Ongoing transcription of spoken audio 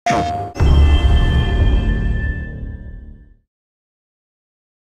In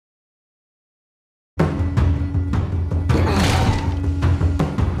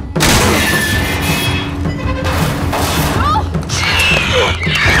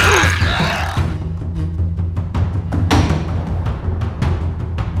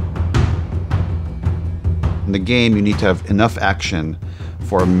the game, you need to have enough action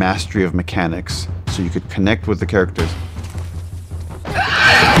for a mastery of mechanics, so you could connect with the characters.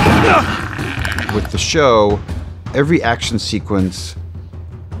 With the show, every action sequence,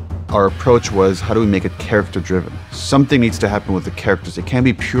 our approach was, how do we make it character-driven? Something needs to happen with the characters. It can't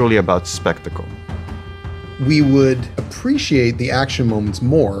be purely about spectacle. We would appreciate the action moments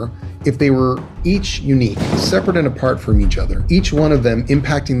more if they were each unique, separate and apart from each other, each one of them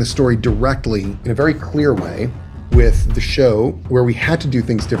impacting the story directly in a very clear way. With the show, where we had to do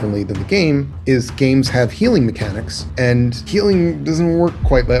things differently than the game, is games have healing mechanics, and healing doesn't work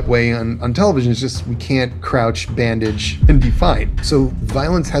quite that way on television. It's just we can't crouch, bandage, and be fine. So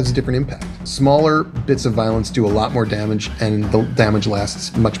violence has a different impact. Smaller bits of violence do a lot more damage, and the damage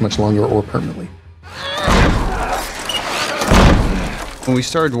lasts much, much longer or permanently. When we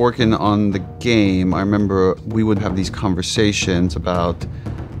started working on the game, I remember we would have these conversations about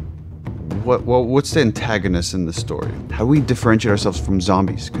what's the antagonist in the story? How do we differentiate ourselves from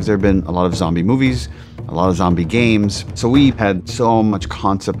zombies? Because there have been a lot of zombie movies, a lot of zombie games. So we had so much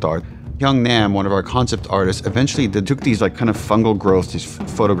concept art. Young Nam, one of our concept artists, eventually they took these like kind of fungal growths, these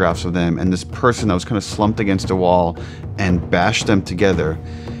photographs of them, and this person that was kind of slumped against a wall and bashed them together.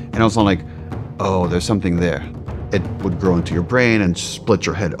 And I was like, oh, there's something there. It would grow into your brain and split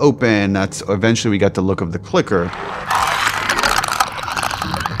your head open. That's eventually we got the look of the clicker.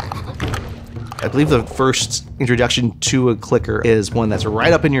 I believe the first introduction to a clicker is one that's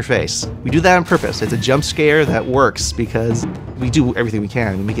right up in your face. We do that on purpose. It's a jump scare that works because we do everything we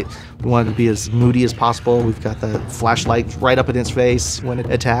can. We want it to be as moody as possible. We've got the flashlight right up in its face when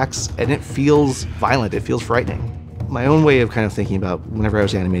it attacks, and it feels violent. It feels frightening. My own way of kind of thinking about whenever I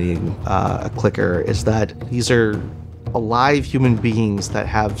was animating a clicker is that these are alive human beings that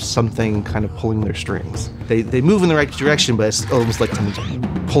have something kind of pulling their strings. They move in the right direction, but it's almost like someone's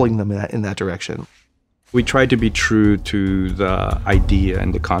pulling them in that direction. We tried to be true to the idea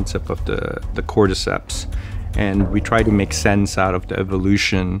and the concept of the cordyceps, and we try to make sense out of the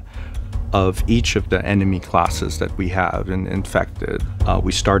evolution of each of the enemy classes that we have and infected.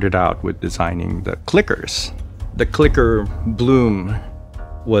 We started out with designing the clickers. The clicker bloom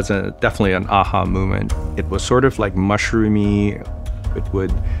was definitely an aha moment. It was sort of like mushroomy. It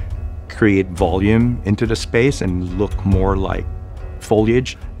would create volume into the space and look more like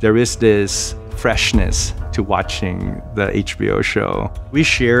foliage. There is this freshness to watching the HBO show. We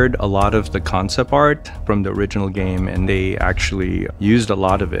shared a lot of the concept art from the original game, and they actually used a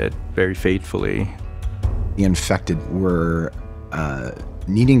lot of it very faithfully. The infected were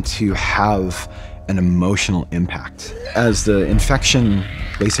needing to have an emotional impact. As the infection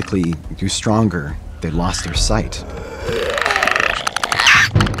basically grew stronger, they lost their sight.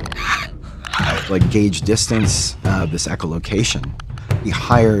 Like gauge distance, this echolocation. We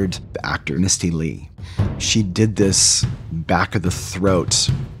hired the actor Misty Lee. She did this back of the throat,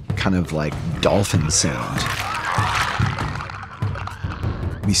 kind of like dolphin sound.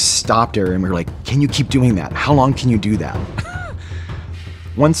 We stopped her and we were like, can you keep doing that? How long can you do that?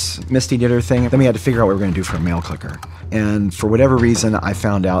 Once Misty did her thing, then we had to figure out what we were going to do for a male clicker. And for whatever reason, I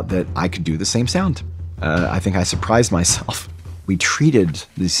found out that I could do the same sound. I think I surprised myself. We treated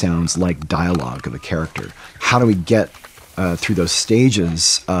these sounds like dialogue of a character. How do we get through those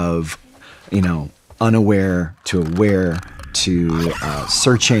stages of, unaware to aware to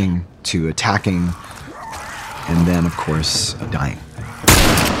searching to attacking, and then, of course, dying.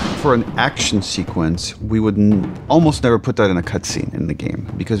 For an action sequence, we would almost never put that in a cutscene in the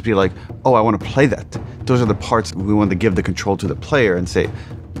game because it'd be like, oh, I want to play that. Those are the parts we want to give the control to the player and say,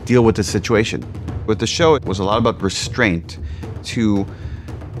 deal with the situation. With the show, it was a lot about restraint. To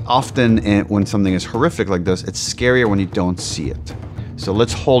often when something is horrific like this, it's scarier when you don't see it. So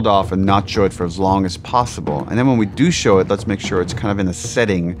let's hold off and not show it for as long as possible. And then when we do show it, let's make sure it's kind of in a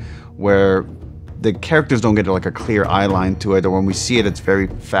setting where the characters don't get like a clear eye line to it, or when we see it, it's very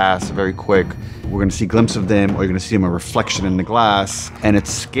fast, very quick. We're gonna see a glimpse of them, or you're gonna see them a reflection in the glass. And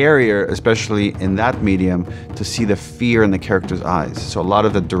it's scarier, especially in that medium, to see the fear in the character's eyes. So a lot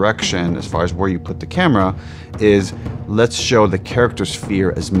of the direction, as far as where you put the camera, is let's show the character's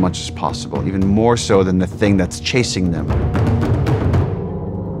fear as much as possible, even more so than the thing that's chasing them.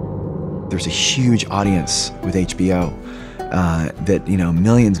 There's a huge audience with HBO. that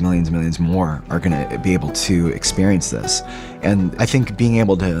millions more are going to be able to experience this. And I think being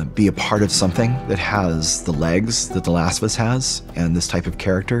able to be a part of something that has the legs that The Last of Us has, and this type of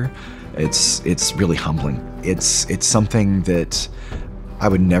character, it's really humbling. It's something that I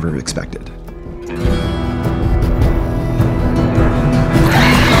would never have expected.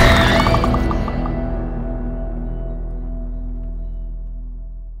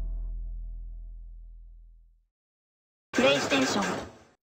 PlayStation